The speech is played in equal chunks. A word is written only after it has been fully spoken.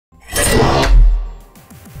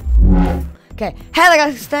Okay, hello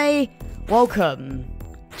guys, today, welcome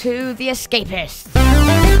to the Escapists.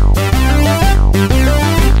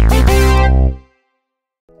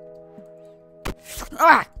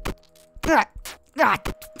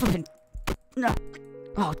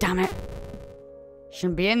 Oh, damn it.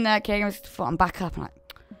 Shouldn't be in there, okay, I'm back up and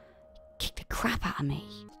kick the crap out of me.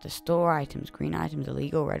 The store items, green items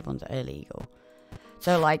illegal, red ones are illegal.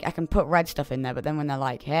 So, like, I can put red stuff in there, but then when they're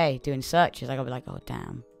like, hey, doing searches, I gotta be like, oh,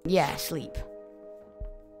 damn. Yeah, sleep.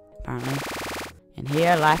 Apparently. In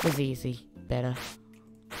here, life is easy. Better.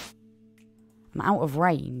 I'm out of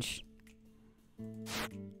range.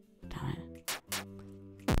 Damn it.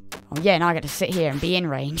 Oh, yeah, now I get to sit here and be in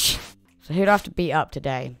range. So, who do I have to beat up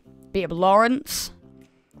today? Beat up Lawrence.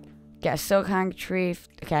 Get a silk handkerchief.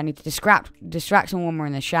 Okay, I need to distract someone when we're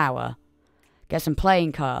in the shower. Get some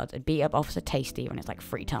playing cards and beat up Officer Tasty when it's like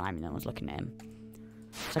free time and no one's looking at him.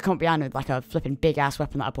 So I come behind with like a flipping big ass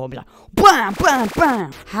weapon that I pull and be like, BAM! BAM!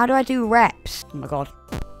 BAM! How do I do reps? Oh my god.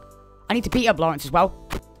 I need to beat up Lawrence as well.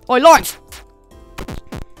 Oi, Lawrence!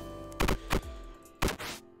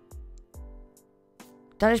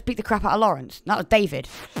 Did I just beat the crap out of Lawrence? That was David.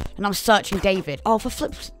 And I'm searching David. Oh, for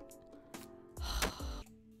flips.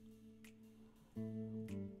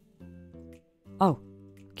 Oh.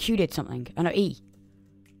 Q did something. Oh no, E.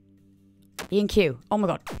 E and Q. Oh my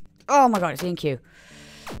god. Oh my god, it's E and Q.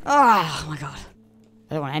 Oh my god.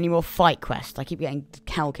 I don't want any more fight quests. I keep getting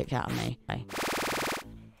hell kicked out of me. Okay.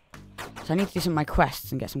 So I need to do some of my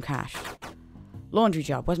quests and get some cash. Laundry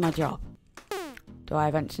job. Where's my job? Do I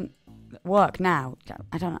have work now?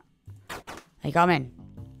 I don't know. There you go, I'm in.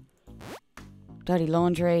 Dirty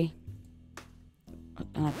laundry.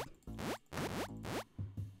 And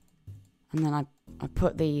then I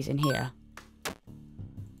put these in here.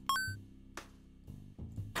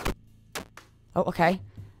 Oh, okay.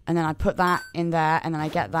 And then I put that in there, and then I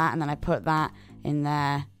get that, and then I put that in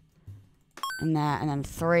there, and then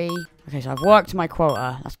 3. Okay, so I've worked my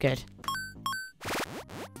quota. That's good.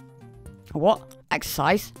 What?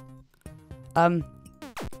 Exercise?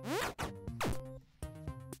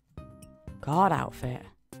 Guard outfit.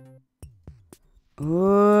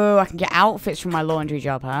 Ooh, I can get outfits from my laundry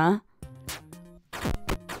job, huh?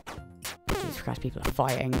 Jesus Christ, people are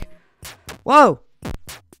fighting. Whoa!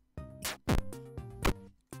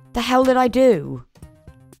 The hell did I do?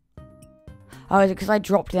 Oh, is it because I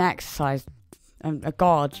dropped an exercise? A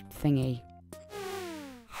guard thingy.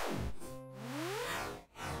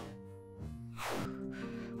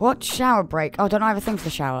 What? Shower break? Oh, don't I have a thing for the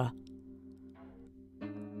shower?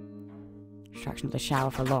 Distraction of the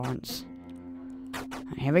shower for Lawrence.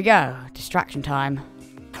 Right, here we go. Distraction time.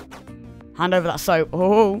 Hand over that soap.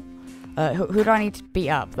 Oh! Who do I need to beat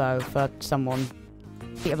up, though, for someone?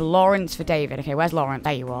 Beat up Lawrence for David. Okay, where's Lawrence?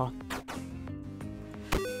 There you are.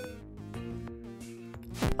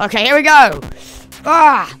 Okay, here we go!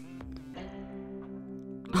 Ah!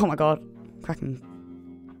 Oh my god. Cracking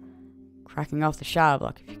off the shower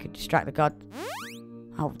block. If you could distract the god.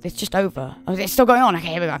 Oh, it's just over. Oh, it's still going on. Okay,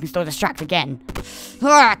 here we go. I can still distract again.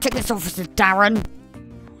 Ah! Take this, Officer Darren! Oh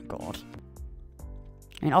my god.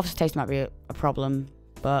 I mean, Officer Taste might be a problem.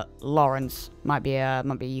 But Lawrence might be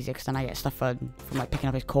easier because then I get stuff from like picking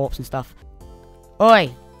up his corpse and stuff.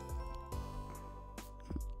 Oi!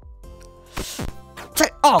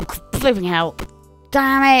 Oh, flipping hell!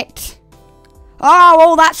 Damn it! Oh,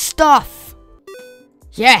 all that stuff!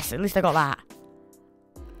 Yes, at least I got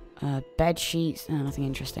that. Bed sheets. Oh, nothing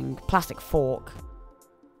interesting. Plastic fork.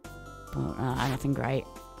 Nothing great.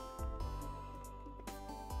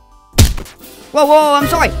 Whoa, whoa! I'm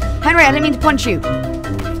sorry, Henry. I didn't mean to punch you.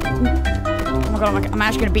 Oh my god, I'm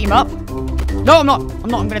actually gonna beat him up. No, I'm not. I'm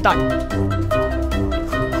gonna die.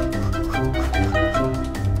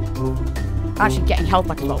 I'm actually getting health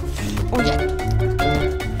back as well. Oh yeah.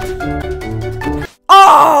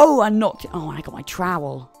 Oh, I knocked it. Oh, I got my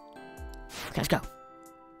trowel. Okay, let's go.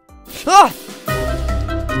 Ah!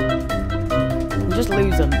 Just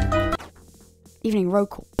lose them. Evening roll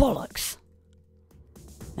call. Bollocks.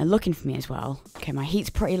 They're looking for me as well. Okay, my heat's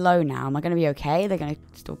pretty low now. Am I going to be okay? They're going to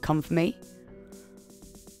still come for me?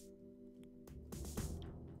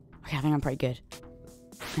 Okay, I think I'm pretty good.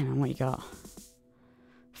 Hang on, what you got?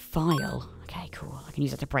 File. Okay, cool. I can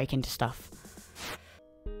use that to break into stuff.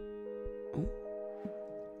 Oh.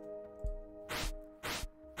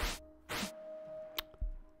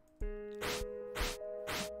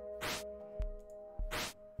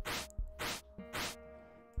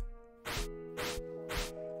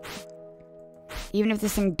 Even if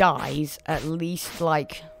this thing dies, at least,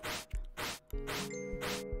 like,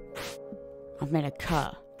 I've made a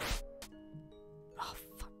cut. Oh,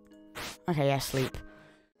 fuck. Okay, yeah, sleep.